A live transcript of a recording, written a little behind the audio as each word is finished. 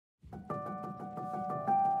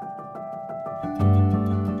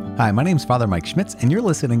Hi, my name's Father Mike Schmitz, and you're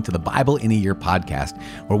listening to the Bible in a Year podcast,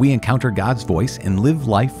 where we encounter God's voice and live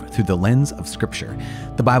life through the lens of Scripture.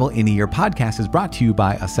 The Bible in a Year podcast is brought to you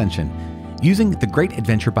by Ascension. Using the Great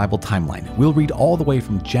Adventure Bible timeline, we'll read all the way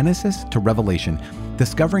from Genesis to Revelation,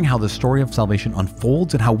 discovering how the story of salvation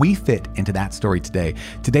unfolds and how we fit into that story today.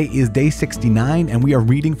 Today is day 69, and we are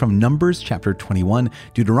reading from Numbers chapter 21,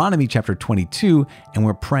 Deuteronomy chapter 22, and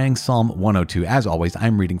we're praying Psalm 102. As always,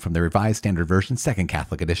 I'm reading from the Revised Standard Version, Second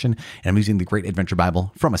Catholic Edition, and I'm using the Great Adventure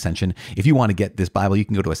Bible from Ascension. If you want to get this Bible, you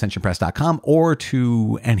can go to ascensionpress.com or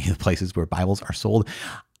to any of the places where Bibles are sold.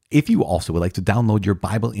 If you also would like to download your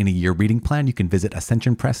Bible in a Year reading plan, you can visit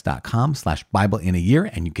ascensionpress.com/Bible in a Year,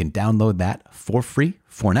 and you can download that for free,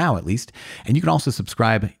 for now at least. And you can also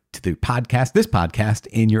subscribe to the podcast, this podcast,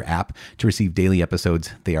 in your app to receive daily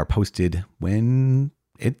episodes. They are posted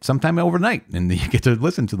sometime overnight, and you get to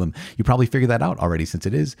listen to them. You probably figured that out already, since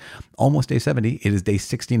it is almost day 70. It is day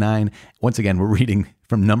 69. Once again, we're reading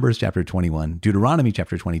from Numbers chapter 21, Deuteronomy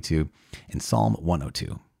chapter 22, and Psalm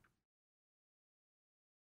 102.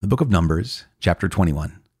 The book of Numbers, chapter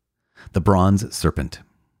 21, the Bronze Serpent.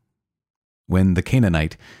 When the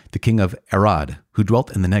Canaanite, the king of Arad, who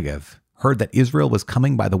dwelt in the Negev, heard that Israel was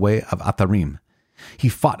coming by the way of Atharim, he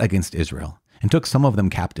fought against Israel and took some of them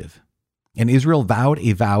captive. And Israel vowed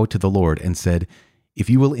a vow to the Lord and said, "If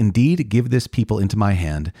you will indeed give this people into my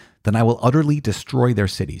hand, then I will utterly destroy their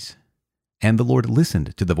cities." And the Lord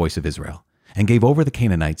listened to the voice of Israel and gave over the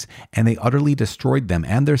Canaanites, and they utterly destroyed them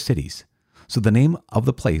and their cities. So the name of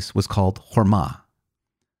the place was called Hormah.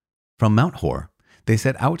 From Mount Hor, they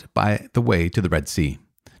set out by the way to the Red Sea,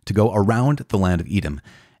 to go around the land of Edom,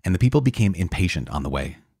 and the people became impatient on the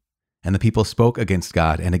way. And the people spoke against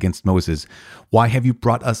God and against Moses, "Why have you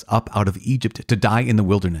brought us up out of Egypt to die in the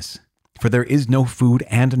wilderness? For there is no food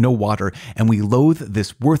and no water, and we loathe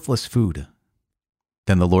this worthless food."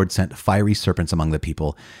 Then the Lord sent fiery serpents among the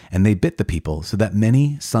people, and they bit the people, so that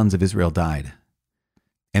many sons of Israel died.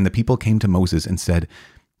 And the people came to Moses and said,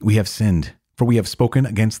 "We have sinned, for we have spoken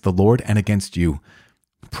against the Lord and against you.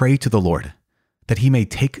 Pray to the Lord, that he may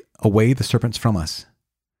take away the serpents from us."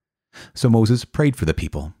 So Moses prayed for the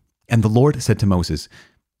people, and the Lord said to Moses,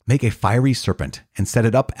 "Make a fiery serpent and set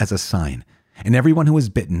it up as a sign, and everyone who is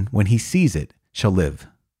bitten, when he sees it, shall live."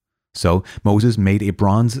 So Moses made a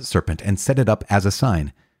bronze serpent and set it up as a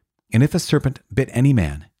sign, and if a serpent bit any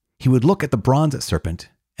man, he would look at the bronze serpent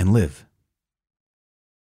and live.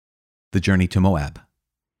 The journey to Moab.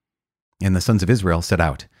 And the sons of Israel set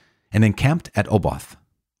out, and encamped at Oboth.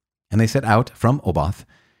 And they set out from Oboth,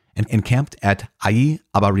 and encamped at Ai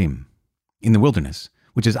Abarim, in the wilderness,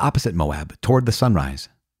 which is opposite Moab, toward the sunrise.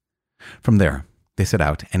 From there they set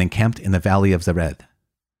out, and encamped in the valley of Zered.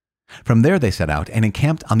 From there they set out, and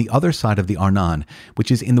encamped on the other side of the Arnon,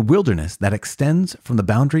 which is in the wilderness that extends from the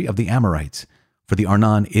boundary of the Amorites, for the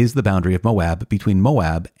Arnon is the boundary of Moab, between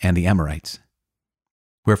Moab and the Amorites.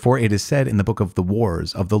 Wherefore it is said in the book of the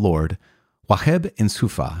wars of the Lord, Waheb in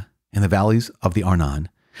Suphah, in the valleys of the Arnon,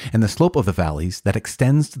 and the slope of the valleys that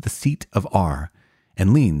extends to the seat of Ar,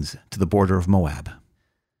 and leans to the border of Moab.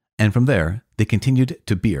 And from there they continued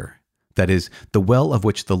to Beer, that is, the well of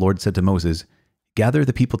which the Lord said to Moses, "Gather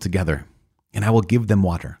the people together, and I will give them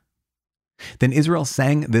water." Then Israel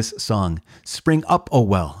sang this song, "Spring up, O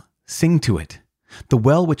well, sing to it, the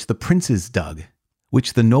well which the princes dug,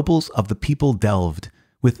 which the nobles of the people delved,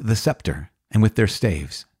 with the scepter and with their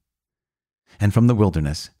staves." And from the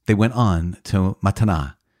wilderness they went on to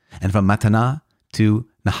Mattanah, and from Mattanah to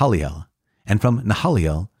Nahaliel, and from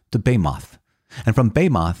Nahaliel to Bamoth, and from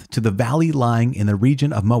Bamoth to the valley lying in the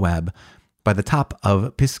region of Moab, by the top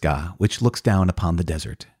of Pisgah, which looks down upon the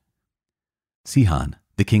desert. Sihon,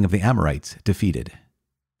 the king of the Amorites, defeated.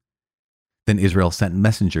 Then Israel sent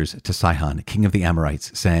messengers to Sihon, king of the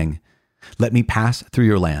Amorites, saying, "Let me pass through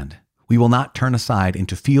your land. We will not turn aside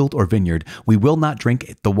into field or vineyard. We will not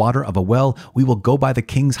drink the water of a well. We will go by the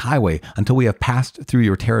king's highway until we have passed through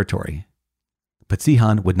your territory." But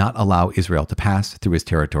Sihon would not allow Israel to pass through his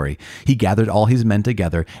territory. He gathered all his men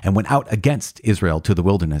together and went out against Israel to the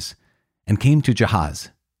wilderness, and came to Jahaz,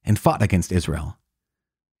 and fought against Israel.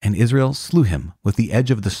 And Israel slew him with the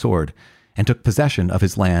edge of the sword, and took possession of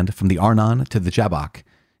his land from the Arnon to the Jabbok,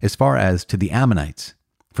 as far as to the Ammonites,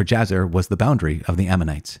 for Jazer was the boundary of the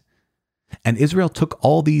Ammonites. And Israel took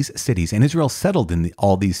all these cities, and Israel settled in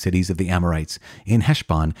all these cities of the Amorites, in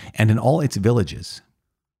Heshbon and in all its villages.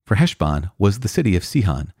 For Heshbon was the city of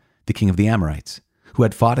Sihon, the king of the Amorites, who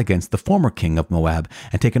had fought against the former king of Moab,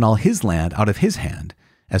 and taken all his land out of his hand,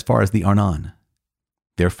 as far as the Arnon.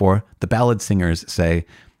 Therefore the ballad singers say,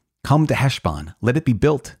 "Come to Heshbon, let it be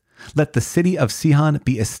built. Let the city of Sihon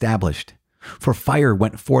be established. For fire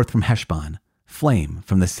went forth from Heshbon, flame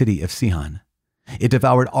from the city of Sihon. It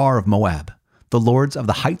devoured Ar of Moab, the lords of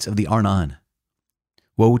the heights of the Arnon.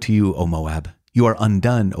 Woe to you, O Moab! You are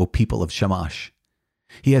undone, O people of Shamash.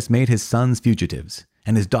 He has made his sons fugitives,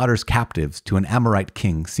 and his daughters captives to an Amorite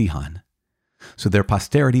king, Sihon. So their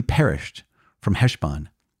posterity perished from Heshbon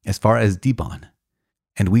as far as Dibon,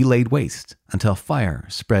 and we laid waste until fire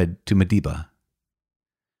spread to Medeba.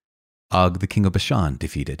 Og the king of Bashan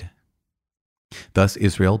defeated. Thus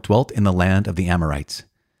Israel dwelt in the land of the Amorites,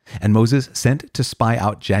 and Moses sent to spy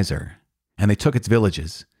out Jazer, and they took its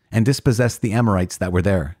villages, and dispossessed the Amorites that were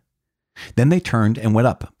there. Then they turned and went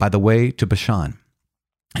up by the way to Bashan.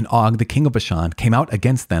 And Og the king of Bashan came out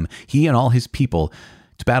against them, he and all his people,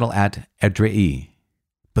 to battle at Edrei.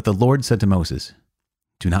 But the Lord said to Moses,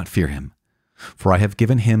 Do not fear him, for I have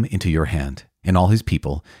given him into your hand, and all his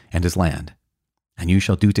people, and his land. And you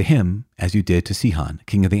shall do to him as you did to Sihon,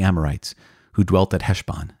 king of the Amorites, who dwelt at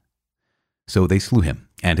Heshbon. So they slew him,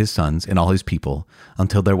 and his sons, and all his people,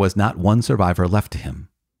 until there was not one survivor left to him,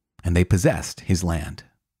 and they possessed his land.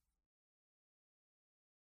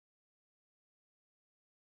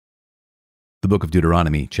 The book of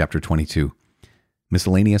Deuteronomy, chapter 22.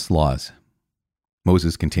 Miscellaneous laws.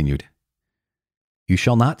 Moses continued, You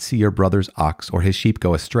shall not see your brother's ox or his sheep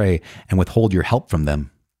go astray, and withhold your help from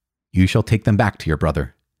them. You shall take them back to your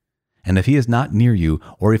brother. And if he is not near you,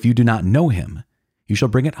 or if you do not know him, you shall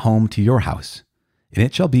bring it home to your house, and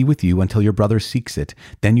it shall be with you until your brother seeks it,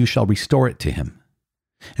 then you shall restore it to him.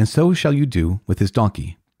 And so shall you do with his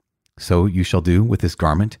donkey. So you shall do with his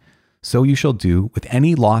garment. So you shall do with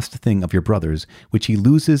any lost thing of your brother's, which he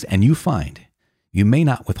loses and you find. You may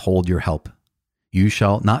not withhold your help. You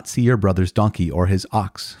shall not see your brother's donkey or his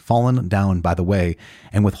ox fallen down by the way,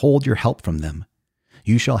 and withhold your help from them.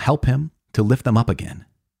 You shall help him to lift them up again.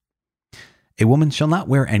 A woman shall not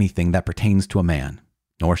wear anything that pertains to a man,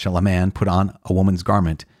 nor shall a man put on a woman's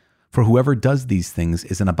garment, for whoever does these things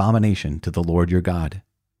is an abomination to the Lord your God.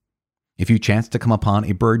 If you chance to come upon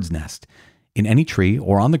a bird's nest, in any tree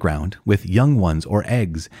or on the ground, with young ones or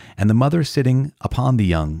eggs, and the mother sitting upon the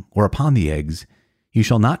young or upon the eggs, you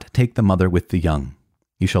shall not take the mother with the young.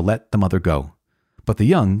 You shall let the mother go. But the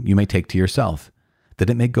young you may take to yourself, that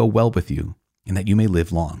it may go well with you, and that you may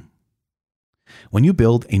live long. When you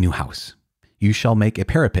build a new house, you shall make a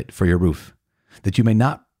parapet for your roof, that you may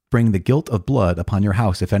not bring the guilt of blood upon your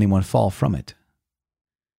house if anyone fall from it.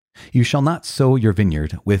 You shall not sow your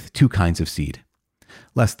vineyard with two kinds of seed,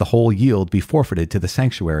 lest the whole yield be forfeited to the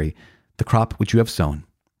sanctuary, the crop which you have sown,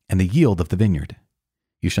 and the yield of the vineyard.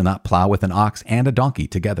 You shall not plow with an ox and a donkey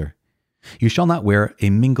together. You shall not wear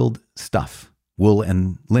a mingled stuff, wool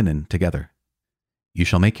and linen together. You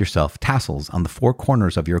shall make yourself tassels on the four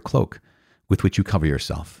corners of your cloak, with which you cover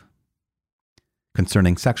yourself.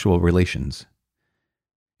 Concerning sexual relations.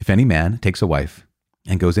 If any man takes a wife,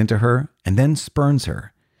 and goes into her, and then spurns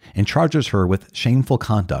her, and charges her with shameful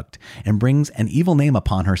conduct, and brings an evil name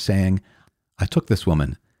upon her, saying, I took this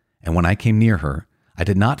woman, and when I came near her, I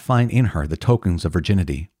did not find in her the tokens of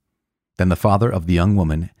virginity. Then the father of the young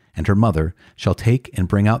woman and her mother shall take and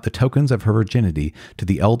bring out the tokens of her virginity to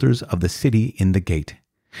the elders of the city in the gate.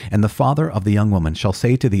 And the father of the young woman shall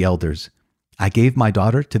say to the elders, I gave my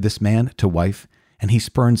daughter to this man to wife, and he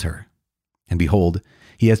spurns her. And behold,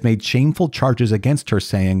 he has made shameful charges against her,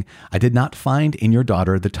 saying, I did not find in your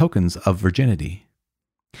daughter the tokens of virginity.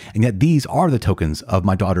 And yet these are the tokens of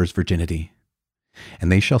my daughter's virginity.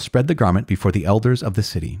 And they shall spread the garment before the elders of the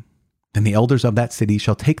city. Then the elders of that city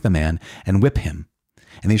shall take the man and whip him.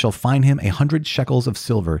 And they shall fine him 100 shekels of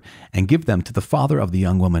silver, and give them to the father of the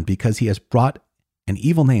young woman, because he has brought an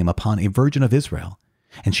evil name upon a virgin of Israel,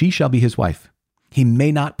 and she shall be his wife. He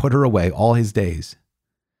may not put her away all his days.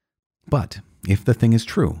 But if the thing is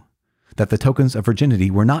true, that the tokens of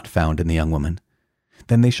virginity were not found in the young woman,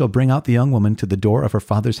 then they shall bring out the young woman to the door of her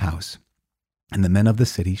father's house, and the men of the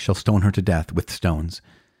city shall stone her to death with stones,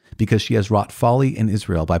 because she has wrought folly in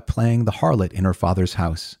Israel by playing the harlot in her father's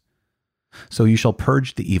house. So you shall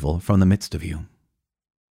purge the evil from the midst of you.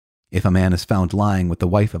 If a man is found lying with the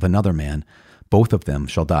wife of another man, both of them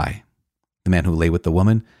shall die, the man who lay with the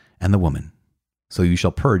woman and the woman. So you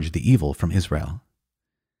shall purge the evil from Israel.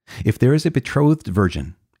 If there is a betrothed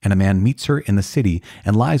virgin, and a man meets her in the city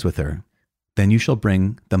and lies with her, then you shall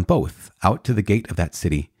bring them both out to the gate of that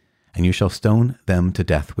city, and you shall stone them to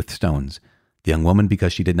death with stones, the young woman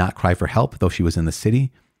because she did not cry for help, though she was in the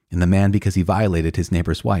city, and the man because he violated his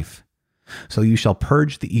neighbor's wife. So you shall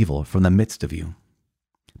purge the evil from the midst of you.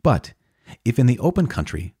 But if in the open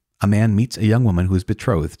country a man meets a young woman who is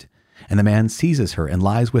betrothed, and the man seizes her and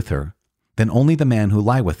lies with her, then only the man who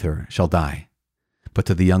lie with her shall die. But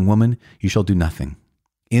to the young woman you shall do nothing.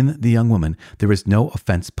 In the young woman there is no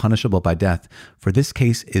offense punishable by death, for this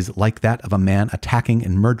case is like that of a man attacking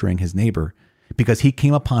and murdering his neighbor, because he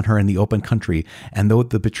came upon her in the open country, and though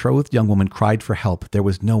the betrothed young woman cried for help, there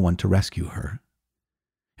was no one to rescue her.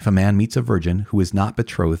 If a man meets a virgin who is not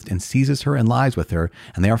betrothed and seizes her and lies with her,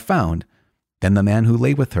 and they are found, then the man who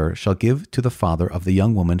lay with her shall give to the father of the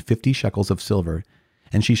young woman 50 shekels of silver,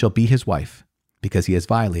 and she shall be his wife, because he has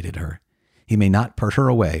violated her. He may not put her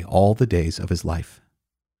away all the days of his life.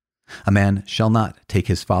 A man shall not take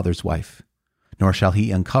his father's wife, nor shall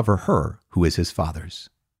he uncover her who is his father's.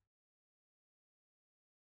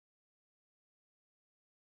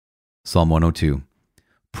 Psalm 102,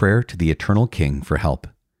 Prayer to the Eternal King for help.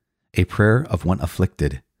 A prayer of one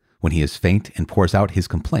afflicted, when he is faint and pours out his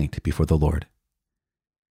complaint before the Lord.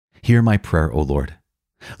 Hear my prayer, O Lord.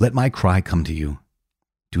 Let my cry come to you.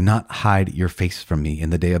 Do not hide your face from me in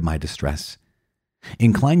the day of my distress.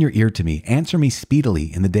 Incline your ear to me. Answer me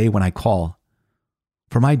speedily in the day when I call.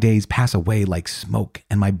 For my days pass away like smoke,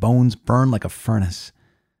 and my bones burn like a furnace.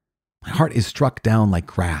 My heart is struck down like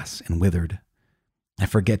grass and withered. I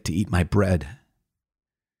forget to eat my bread.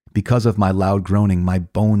 Because of my loud groaning, my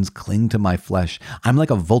bones cling to my flesh. I'm like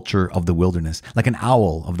a vulture of the wilderness, like an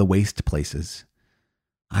owl of the waste places.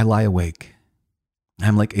 I lie awake.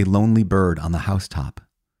 I'm like a lonely bird on the housetop.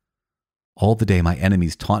 All the day my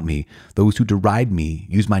enemies taunt me. Those who deride me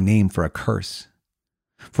use my name for a curse.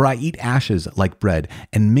 For I eat ashes like bread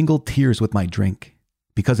and mingle tears with my drink,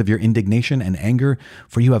 because of your indignation and anger,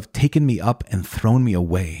 for you have taken me up and thrown me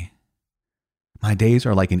away. My days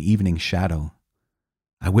are like an evening shadow.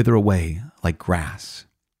 I wither away like grass.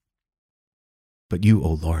 But you,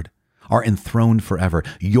 O Lord, are enthroned forever.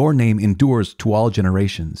 Your name endures to all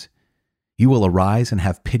generations. You will arise and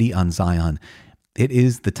have pity on Zion. It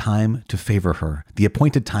is the time to favor her. The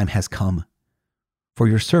appointed time has come. For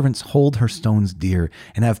your servants hold her stones dear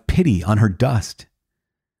and have pity on her dust.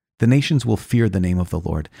 The nations will fear the name of the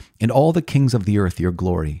Lord, and all the kings of the earth your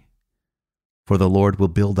glory. For the Lord will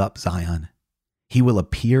build up Zion. He will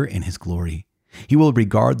appear in his glory. He will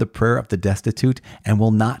regard the prayer of the destitute and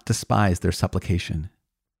will not despise their supplication.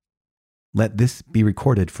 Let this be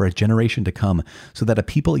recorded for a generation to come, so that a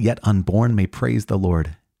people yet unborn may praise the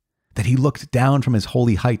Lord. That he looked down from his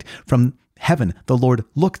holy height. From heaven the Lord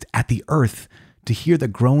looked at the earth to hear the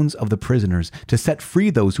groans of the prisoners, to set free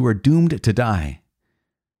those who are doomed to die.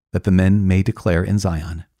 That the men may declare in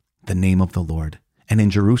Zion the name of the Lord, and in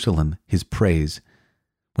Jerusalem his praise,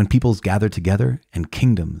 when peoples gather together and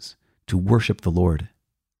kingdoms to worship the Lord.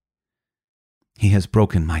 He has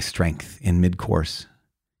broken my strength in mid-course.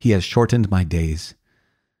 He has shortened my days.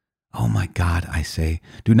 Oh my God, I say,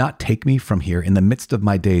 do not take me from here in the midst of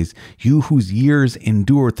my days, you whose years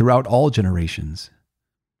endure throughout all generations.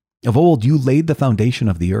 Of old you laid the foundation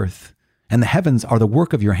of the earth, and the heavens are the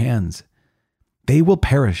work of your hands. They will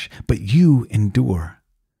perish, but you endure.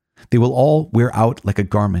 They will all wear out like a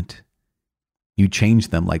garment. You change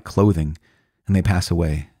them like clothing, and they pass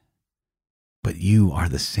away. But you are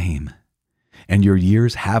the same, and your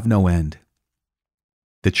years have no end.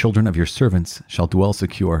 The children of your servants shall dwell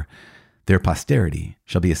secure. Their posterity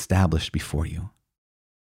shall be established before you.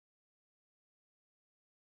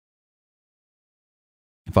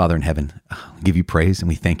 Father in heaven, we give you praise and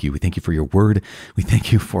we thank you. We thank you for your word. We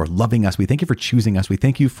thank you for loving us. We thank you for choosing us. We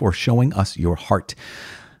thank you for showing us your heart,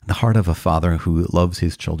 the heart of a father who loves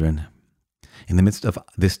his children. In the midst of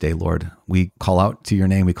this day, Lord, we call out to your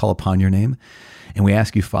name, we call upon your name, and we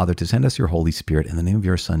ask you, Father, to send us your Holy Spirit in the name of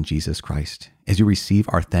your Son, Jesus Christ. As you receive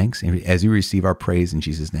our thanks, and as you receive our praise in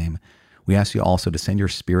Jesus' name, we ask you also to send your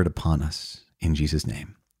Spirit upon us in Jesus'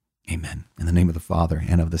 name. Amen. In the name of the Father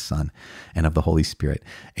and of the Son and of the Holy Spirit.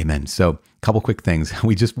 Amen. So a couple quick things.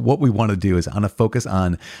 What we want to do is I want to focus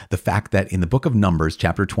on the fact that in the book of Numbers,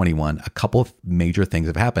 chapter 21, a couple of major things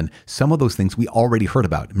have happened. Some of those things we already heard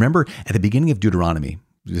about. Remember at the beginning of Deuteronomy,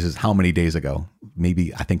 this is how many days ago?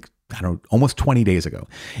 Maybe, almost 20 days ago.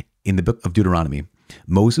 In the book of Deuteronomy,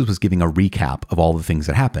 Moses was giving a recap of all the things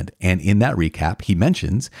that happened. And in that recap, he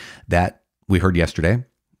mentions that we heard yesterday,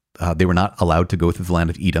 they were not allowed to go through the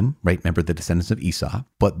land of Edom, right? Remember the descendants of Esau,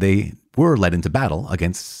 but they were led into battle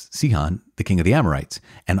against Sihon, the king of the Amorites,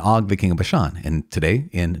 and Og, the king of Bashan. And today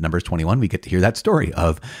in Numbers 21, we get to hear that story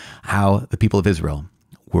of how the people of Israel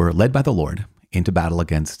were led by the Lord into battle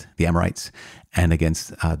against the Amorites and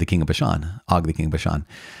against the king of Bashan, Og, the king of Bashan.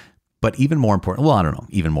 But even more important,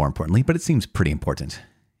 even more importantly, but it seems pretty important.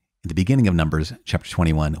 In the beginning of Numbers chapter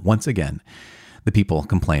 21, once again, the people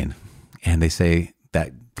complain and they say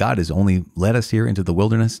that God has only led us here into the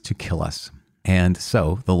wilderness to kill us. And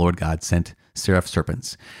so the Lord God sent seraph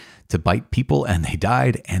serpents to bite people, and they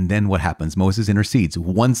died. And then what happens? Moses intercedes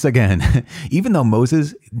once again. Even though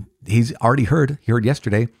Moses, he's already heard, he heard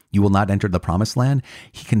yesterday, you will not enter the promised land.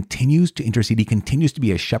 He continues to intercede. He continues to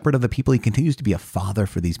be a shepherd of the people. He continues to be a father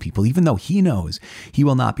for these people. Even though he knows he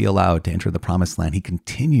will not be allowed to enter the promised land, he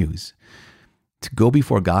continues to go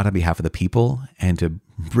before God on behalf of the people and to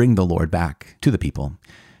bring the Lord back to the people.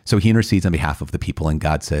 So he intercedes on behalf of the people, and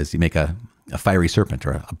God says, you make a fiery serpent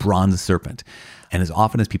or a bronze serpent. And as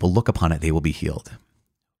often as people look upon it, they will be healed.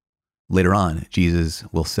 Later on, Jesus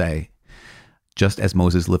will say, just as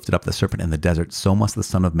Moses lifted up the serpent in the desert, so must the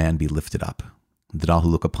Son of Man be lifted up, that all who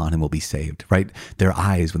look upon him will be saved, right? Their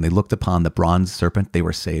eyes, when they looked upon the bronze serpent, they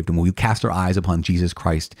were saved. And when we cast our eyes upon Jesus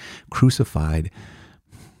Christ crucified,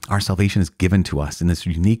 our salvation is given to us in this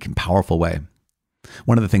unique and powerful way.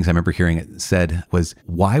 One of the things I remember hearing it said was,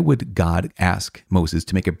 why would God ask Moses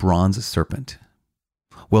to make a bronze serpent?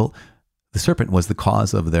 Well, the serpent was the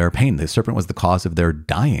cause of their pain. The serpent was the cause of their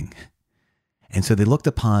dying. And so they looked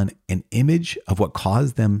upon an image of what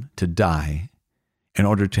caused them to die in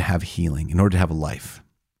order to have healing, in order to have life.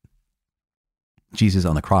 Jesus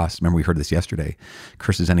on the cross, remember we heard this yesterday,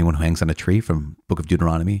 curses anyone who hangs on a tree from the book of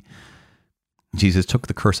Deuteronomy. Jesus took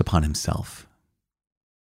the curse upon himself.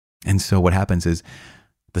 And so what happens is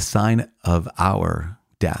the sign of our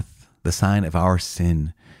death, the sign of our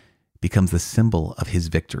sin, becomes the symbol of his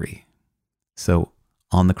victory. So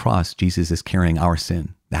on the cross, Jesus is carrying our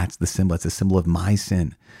sin. That's the symbol. It's a symbol of my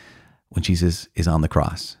sin when Jesus is on the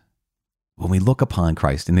cross. When we look upon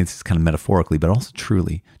Christ, and this is kind of metaphorically, but also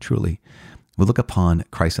truly, we look upon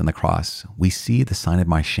Christ on the cross, we see the sign of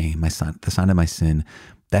my shame, the sign of my sin.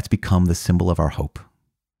 That's become the symbol of our hope.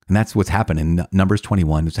 And that's what's happened in Numbers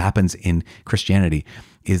 21. What happens in Christianity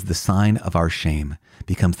is the sign of our shame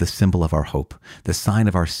becomes the symbol of our hope. The sign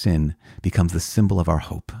of our sin becomes the symbol of our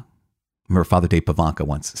hope. Remember, Father Dave Pavanka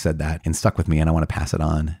once said that and stuck with me, and I want to pass it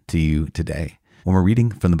on to you today. When we're reading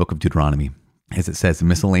from the book of Deuteronomy, as it says,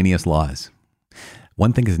 miscellaneous laws.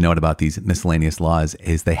 One thing to note about these miscellaneous laws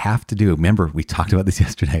is they have to do, remember, we talked about this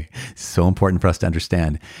yesterday. It's so important for us to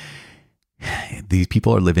understand. These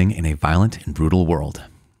people are living in a violent and brutal world.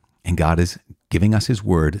 And God is giving us his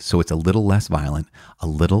word, so it's a little less violent, a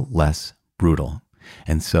little less brutal.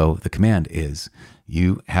 And so the command is,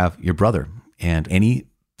 you have your brother and any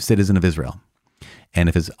citizen of Israel. And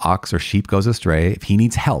if his ox or sheep goes astray, if he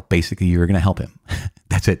needs help, basically you're going to help him.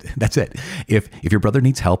 That's it. If your brother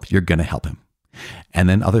needs help, you're going to help him. And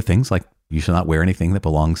then other things like you shall not wear anything that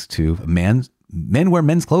belongs to a man. Men wear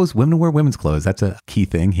men's clothes, women wear women's clothes. That's a key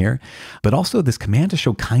thing here. But also this command to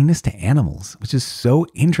show kindness to animals, which is so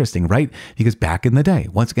interesting, right? Because back in the day,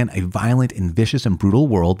 once again, a violent and vicious and brutal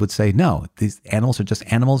world would say, no, these animals are just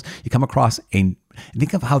animals. You come across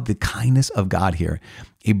think of how the kindness of God here,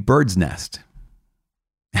 a bird's nest,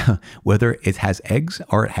 whether it has eggs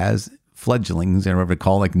or it has fledglings, or whatever we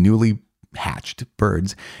call like newly hatched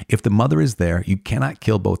birds, if the mother is there, you cannot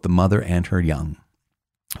kill both the mother and her young.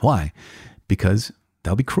 Why? Because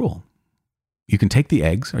that'll be cruel. You can take the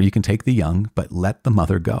eggs or you can take the young, but let the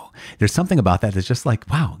mother go. There's something about that that's just like,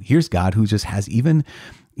 wow, here's God who just has even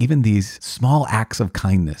these small acts of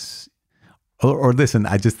kindness. Or listen,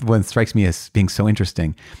 what strikes me as being so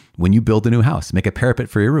interesting, when you build a new house, make a parapet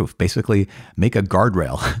for your roof, basically make a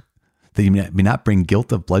guardrail that you may not bring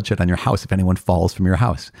guilt of bloodshed on your house if anyone falls from your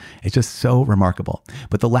house. It's just so remarkable.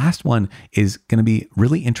 But the last one is going to be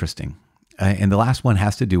really interesting. And the last one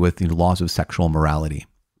has to do with the laws of sexual morality.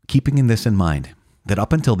 Keeping this in mind, that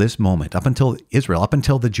up until this moment, up until Israel, up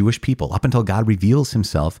until the Jewish people, up until God reveals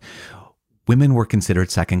himself, women were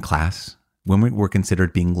considered second class. Women were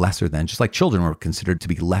considered being lesser than, just like children were considered to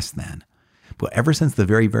be less than. But ever since the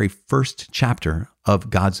very, very first chapter of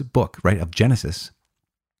God's book, right, of Genesis,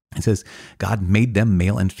 it says God made them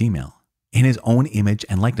male and female in his own image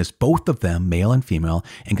and likeness, both of them, male and female,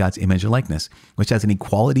 in God's image and likeness, which has an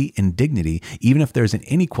equality in dignity, even if there's an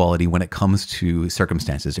inequality when it comes to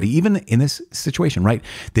circumstances. Even in this situation, right?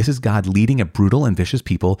 This is God leading a brutal and vicious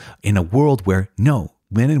people in a world where no,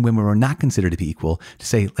 men and women are not considered to be equal, to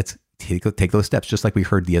say, let's take those steps, just like we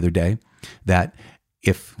heard the other day, that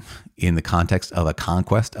if in the context of a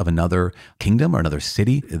conquest of another kingdom or another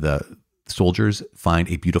city, the soldiers find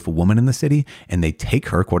a beautiful woman in the city and they take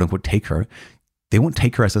her, quote unquote, take her. They won't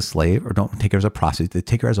take her as a slave or don't take her as a prostitute. They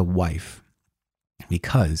take her as a wife,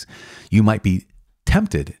 because you might be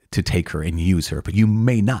tempted to take her and use her, but you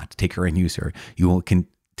may not take her and use her. You can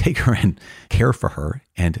take her and care for her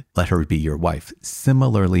and let her be your wife.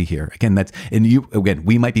 Similarly here, again,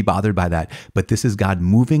 we might be bothered by that, but this is God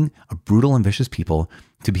moving a brutal and vicious people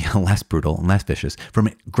to be less brutal and less vicious, from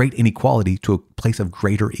great inequality to a place of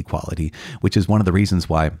greater equality, which is one of the reasons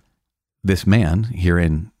why this man here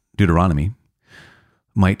in Deuteronomy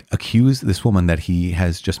might accuse this woman that he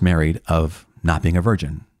has just married of not being a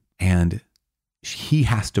virgin. And he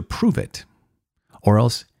has to prove it, or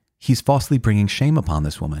else he's falsely bringing shame upon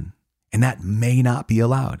this woman. And that may not be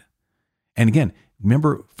allowed. And again,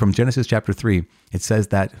 remember from Genesis chapter 3, it says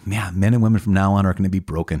that men and women from now on are going to be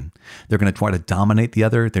broken. They're going to try to dominate the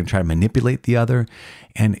other. They're going to try to manipulate the other.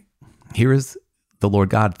 And here is the Lord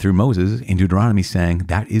God through Moses in Deuteronomy saying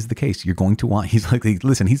that is the case. You're going to want, he's like,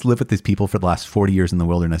 listen, he's lived with these people for the last 40 years in the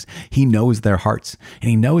wilderness. He knows their hearts. And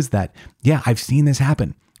he knows that, I've seen this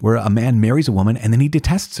happen where a man marries a woman and then he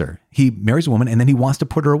detests her. He marries a woman and then he wants to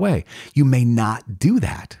put her away. You may not do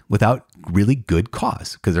that without really good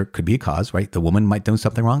cause, because there could be a cause, right? The woman might do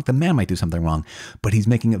something wrong. The man might do something wrong, but he's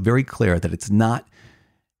making it very clear that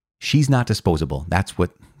she's not disposable. That's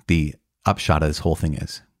what the upshot of this whole thing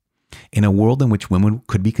is. In a world in which women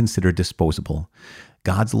could be considered disposable,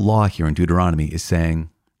 God's law here in Deuteronomy is saying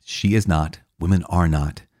she is not, women are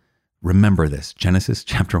not. Remember this, Genesis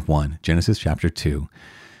chapter 1, Genesis chapter 2,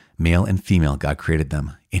 male and female, God created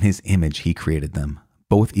them. In his image, he created them,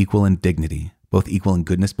 both equal in dignity, both equal in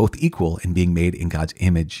goodness, both equal in being made in God's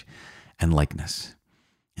image and likeness.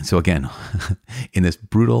 And so again, in this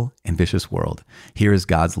brutal and vicious world, here is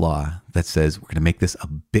God's law that says we're going to make this a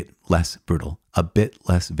bit less brutal, a bit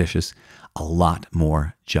less vicious, a lot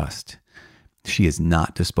more just. She is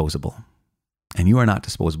not disposable, and you are not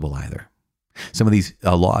disposable either. Some of these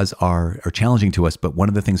laws are challenging to us, but one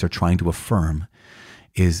of the things they're trying to affirm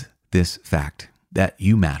is this fact that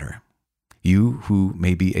you matter. You who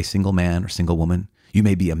may be a single man or single woman, you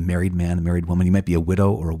may be a married man, a married woman, you might be a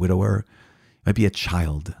widow or a widower, you might be a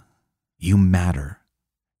child. You matter.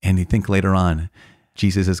 And you think later on,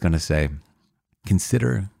 Jesus is going to say,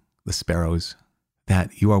 consider the sparrows,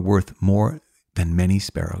 that you are worth more than many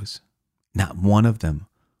sparrows. Not one of them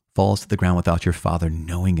falls to the ground without your Father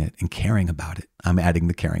knowing it and caring about it. I'm adding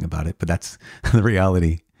the caring about it, but that's the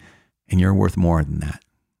reality. And you're worth more than that.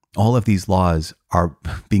 All of these laws are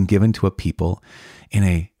being given to a people in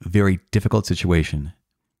a very difficult situation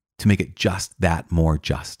to make it just that more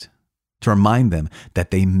just, to remind them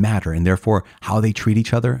that they matter, and therefore how they treat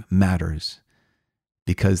each other matters,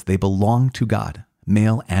 because they belong to God,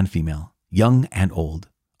 male and female, young and old,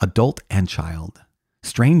 adult and child,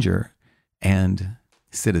 stranger and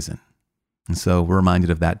citizen. And so we're reminded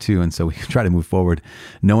of that too. And so we try to move forward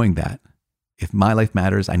knowing that if my life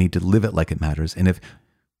matters, I need to live it like it matters. And if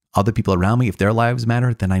other people around me, if their lives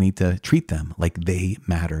matter, then I need to treat them like they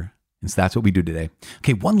matter. And so that's what we do today.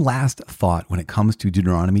 Okay, one last thought when it comes to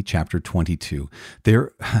Deuteronomy chapter 22.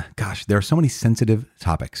 There are so many sensitive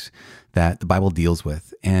topics that the Bible deals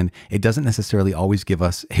with, and it doesn't necessarily always give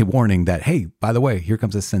us a warning that, hey, by the way, here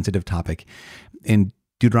comes a sensitive topic. In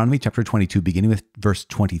Deuteronomy chapter 22, beginning with verse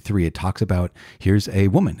 23, it talks about, here's a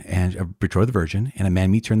woman and a betrothed virgin, and a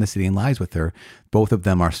man meets her in the city and lies with her. Both of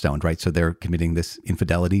them are stoned, right? So they're committing this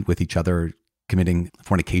infidelity with each other, committing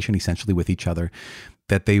fornication essentially with each other,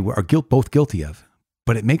 that they are both guilty of.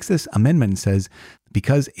 But it makes this amendment and says,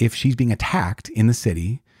 because if she's being attacked in the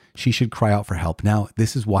city, she should cry out for help. Now,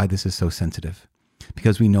 this is why this is so sensitive,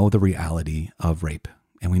 because we know the reality of rape.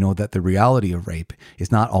 And we know that the reality of rape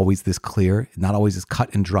is not always this clear, not always this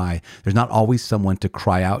cut and dry. There's not always someone to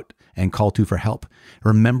cry out and call to for help.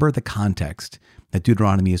 Remember the context that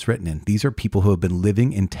Deuteronomy is written in. These are people who have been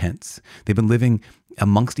living in tents. They've been living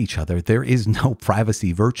amongst each other. There is no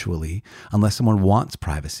privacy virtually unless someone wants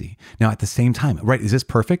privacy. Now, at the same time, right, is this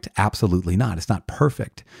perfect? Absolutely not. It's not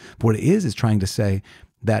perfect. But what it is trying to say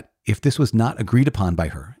that if this was not agreed upon by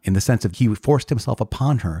her, in the sense of he forced himself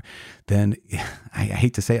upon her, then I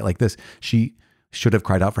hate to say it like this, she should have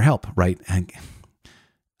cried out for help, right? And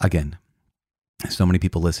again, so many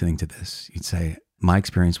people listening to this, you'd say, my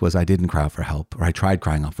experience was I didn't cry out for help, or I tried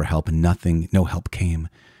crying out for help and no help came.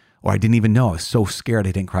 Or I didn't even know. I was so scared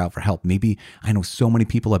I didn't cry out for help. Maybe I know so many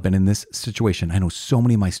people have been in this situation. I know so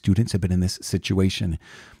many of my students have been in this situation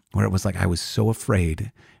where it was like I was so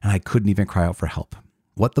afraid and I couldn't even cry out for help.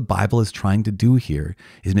 What the Bible is trying to do here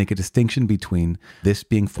is make a distinction between this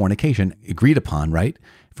being fornication, agreed upon, right,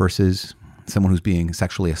 versus someone who's being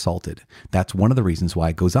sexually assaulted. That's one of the reasons why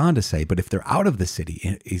it goes on to say, but if they're out of the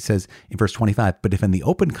city, it says in verse 25, but if in the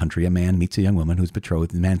open country a man meets a young woman who's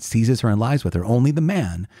betrothed, the man seizes her and lies with her, only the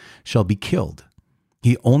man shall be killed.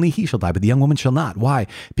 Only he shall die, but the young woman shall not. Why?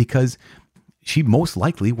 Because she most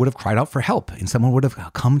likely would have cried out for help and someone would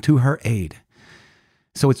have come to her aid.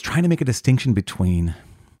 So it's trying to make a distinction between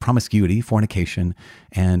promiscuity, fornication,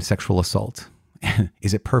 and sexual assault.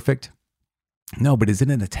 Is it perfect? No, but is it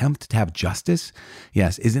an attempt to have justice?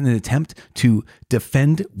 Yes. Is it an attempt to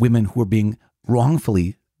defend women who are being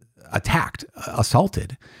wrongfully attacked,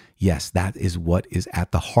 assaulted. Yes, that is what is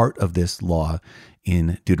at the heart of this law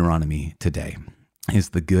in Deuteronomy today, is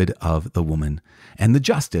the good of the woman and the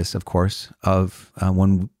justice, of course, of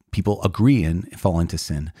when people agree and fall into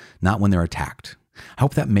sin, not when they're attacked. I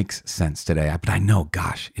hope that makes sense today. But I know,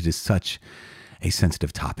 gosh, it is such a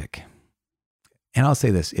sensitive topic. And I'll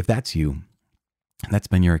say this, if that's you, and that's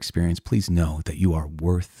been your experience, please know that you are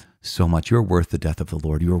worth so much. You're worth the death of the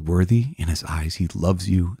Lord. You are worthy in his eyes. He loves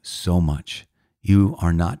you so much. You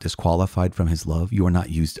are not disqualified from his love. You are not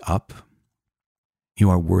used up. You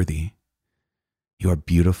are worthy. You are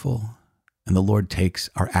beautiful. And the Lord takes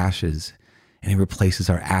our ashes and he replaces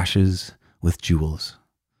our ashes with jewels.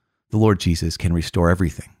 The Lord Jesus can restore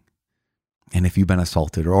everything. And if you've been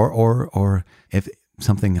assaulted or if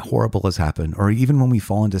something horrible has happened, or even when we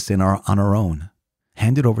fall into sin on our own,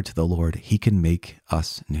 hand it over to the Lord. He can make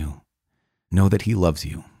us new. Know that he loves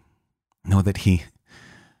you. Know that he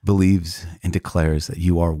believes and declares that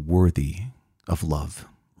you are worthy of love,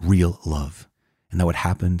 real love, and that what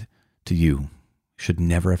happened to you should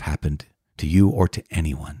never have happened to you or to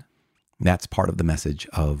anyone. That's part of the message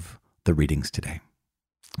of the readings today.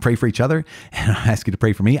 Pray for each other, and I ask you to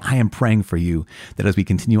pray for me. I am praying for you that as we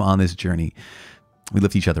continue on this journey, we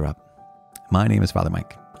lift each other up. My name is Father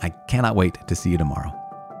Mike. I cannot wait to see you tomorrow.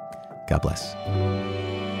 God bless.